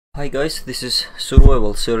Hi guys, this is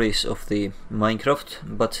survival series of the Minecraft,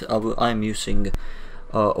 but I'm using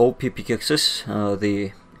OP pickaxes,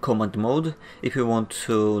 the command mode. If you want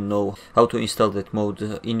to know how to install that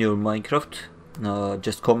mode in your Minecraft,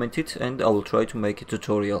 just comment it and I will try to make a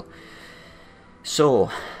tutorial.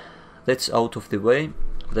 So, that's out of the way.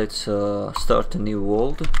 Let's start a new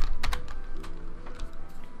world.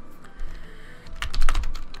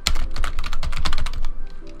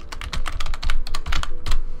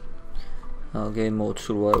 Game mode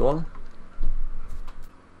survival.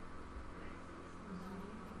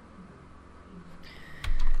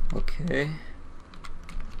 Okay.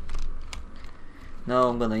 Now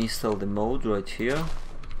I'm gonna install the mode right here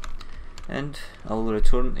and I will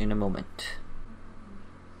return in a moment.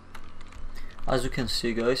 As you can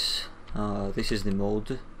see guys, this is the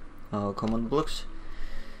mode command blocks.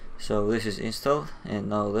 So this is installed and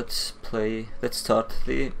now let's start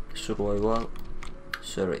the survival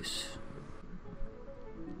series.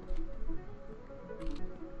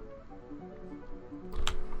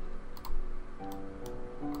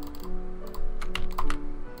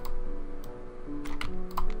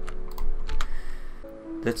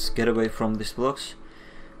 Let's get away from these blocks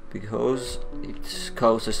because it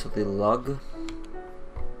causes the lag.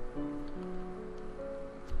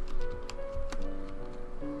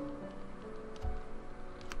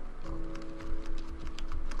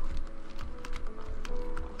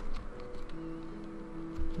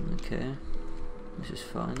 Okay, this is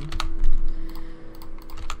fine.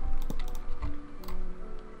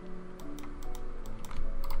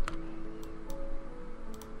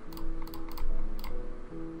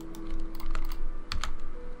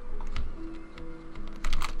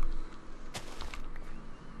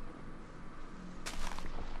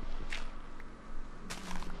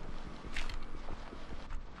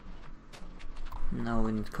 Now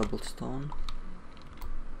we need cobblestone.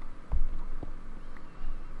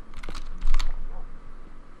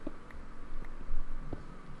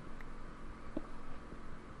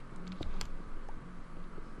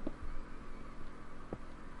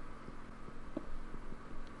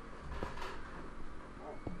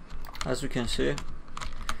 As you can see,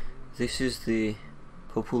 this is the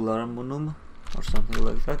popular monum or something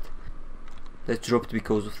like that. That dropped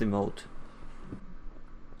because of the mode.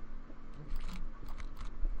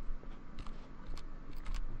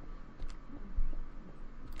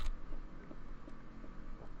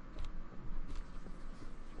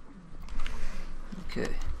 Okay.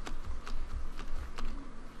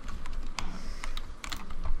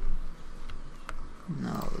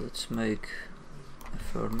 Now let's make a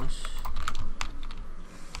furnace.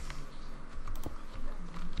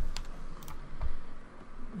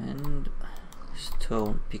 And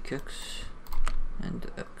stone pickaxe and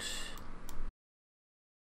axe.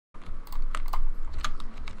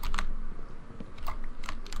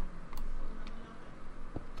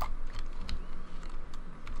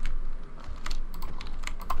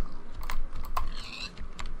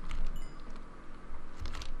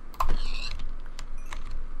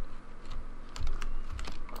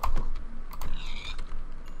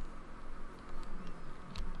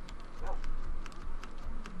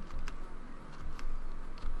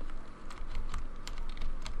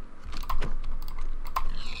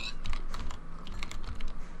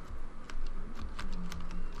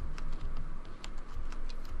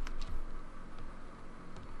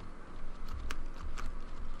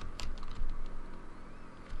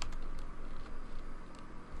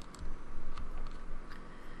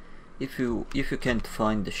 If you can't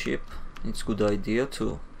find the ship, it's a good idea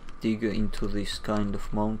to dig into this kind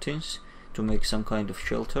of mountains to make some kind of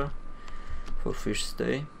shelter for fish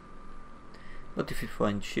stay. But if you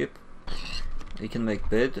find ship, you can make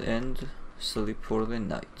bed and sleep for the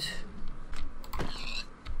night.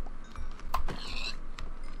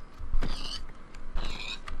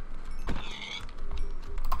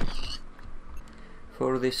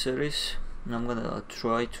 For this series, I'm gonna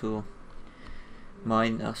try to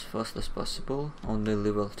mine as fast as possible on the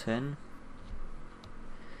level 10.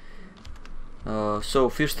 So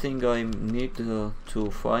first thing I need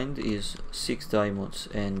to find is 6 diamonds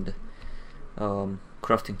and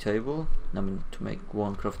crafting table. I mean to make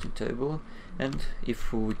one crafting table, and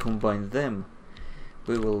if we combine them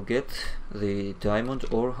we will get the diamond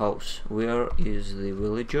ore house. Where is the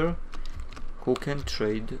villager who can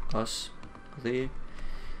trade us the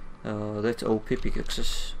that OP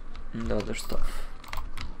pickaxes and other stuff?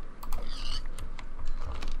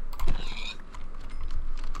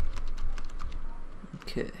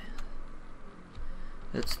 Okay,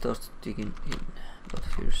 let's start digging in, but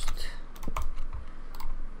first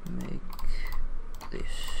make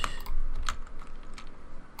this.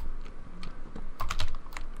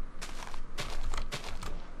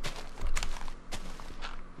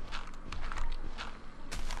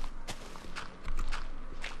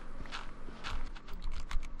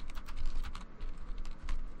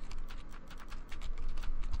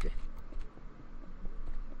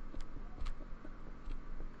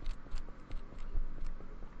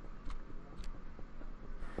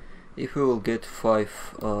 if we will get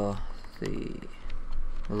 5 the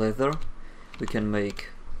leather, we can make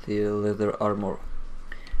the leather armor,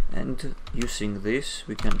 and using this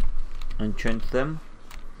we can enchant them,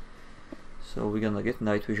 so we're gonna get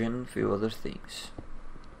night vision and few other things.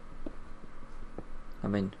 I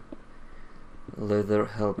mean leather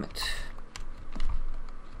helmet.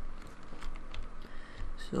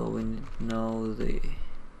 So we need now the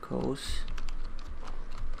cows.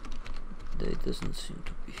 They doesn't seem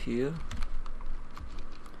to be here.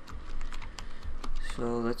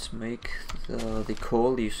 So let's make the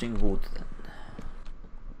coal using wood then.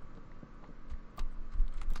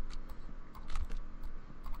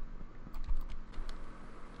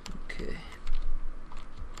 Okay.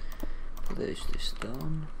 Place this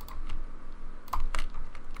down.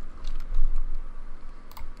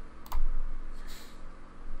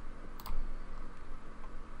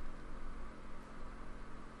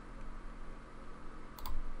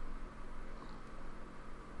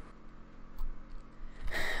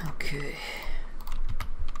 Okay.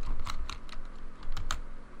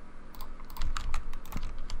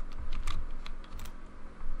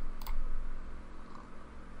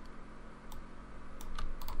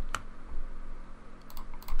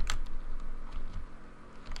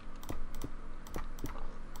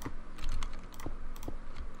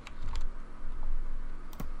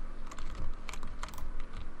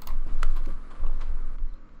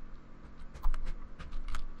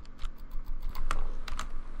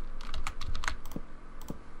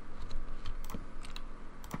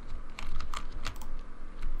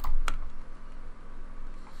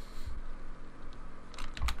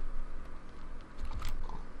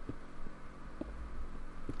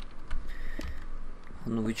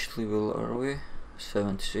 On which level are we?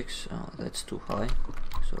 76. Oh, that's too high.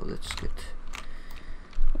 So let's get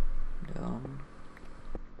down.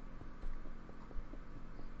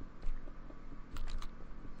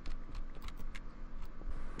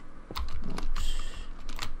 Oops.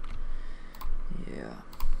 Yeah.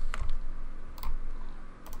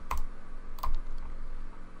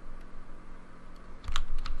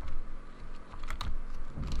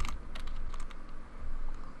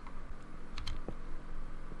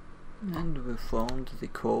 And we found the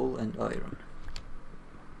coal and iron.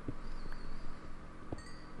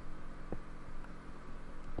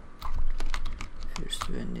 First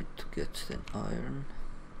we need to get the iron.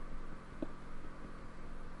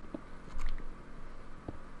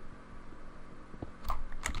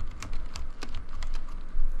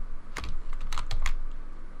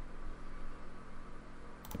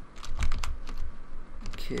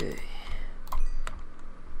 Okay.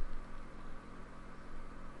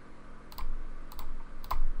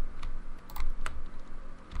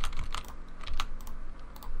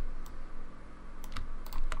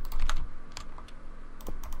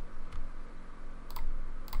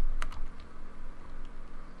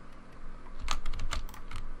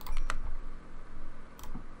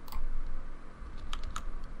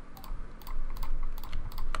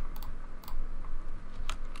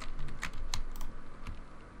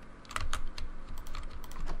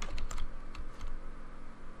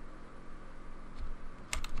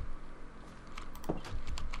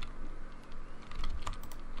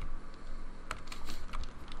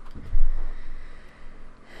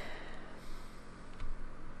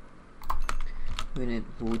 We need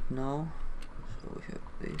wood now, so we have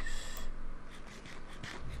this.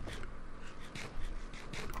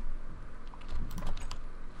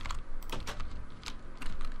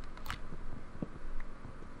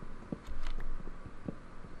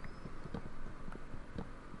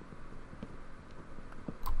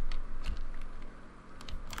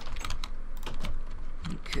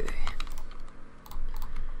 Okay.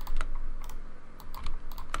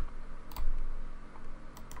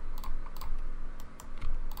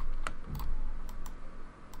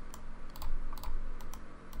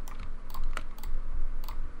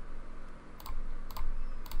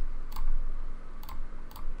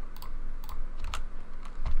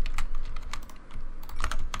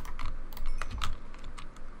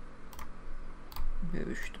 Maybe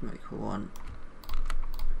we should make one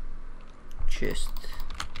chest.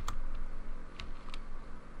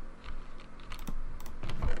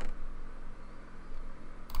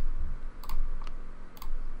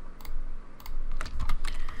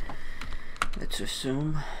 Let's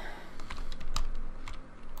assume.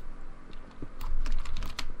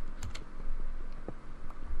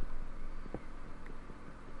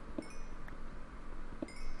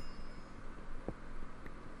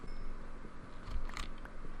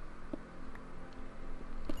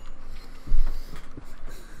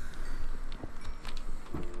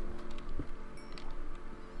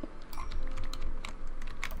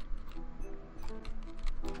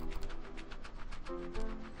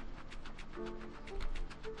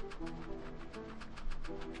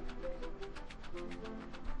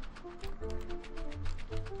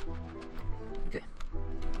 Okay.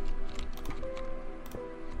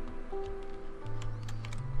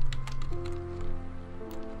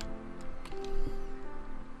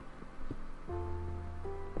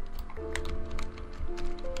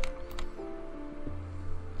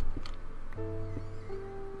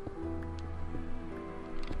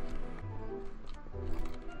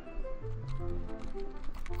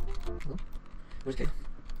 Hello? Where's Kate?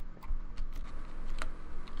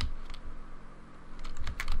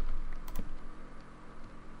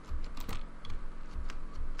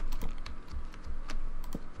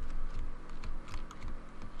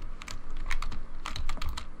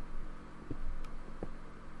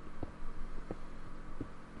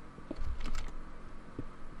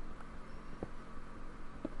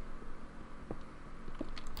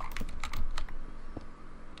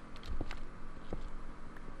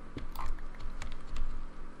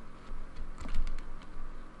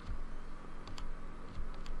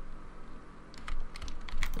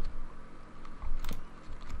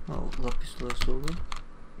 Oh, lapis lazuli.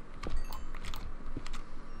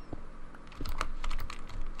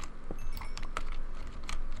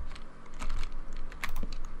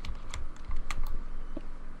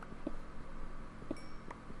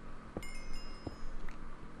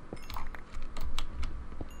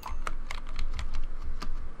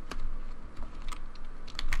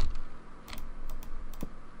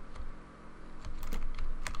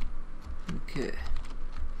 Okay.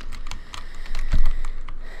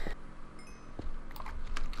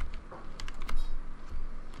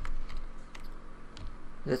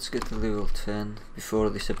 Let's get to level 10 before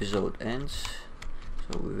this episode ends.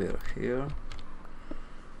 So we were here.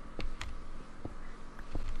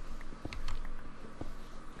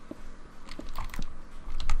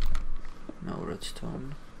 No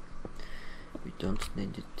redstone. We don't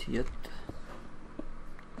need it yet.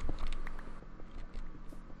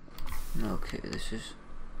 Okay, this is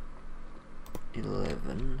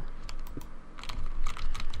 11.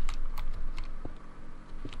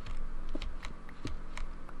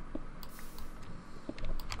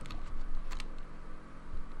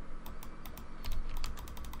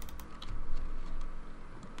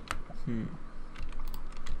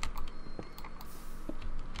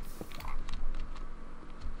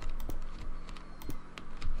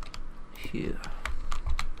 Here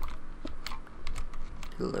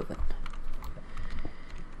 11.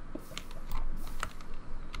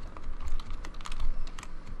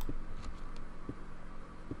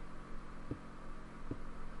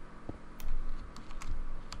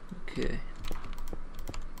 Okay.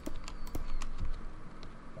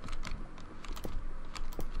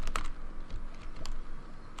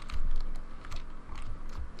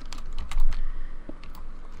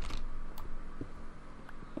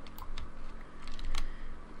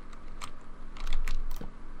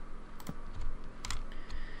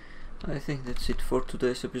 I think that's it for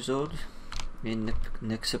today's episode. In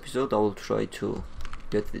next episode I will try to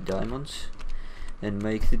get the diamonds and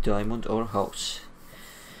make the diamond our house.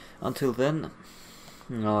 Until then,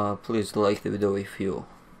 please like the video if you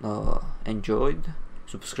enjoyed,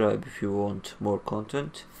 subscribe if you want more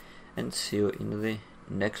content, and see you in the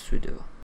next video.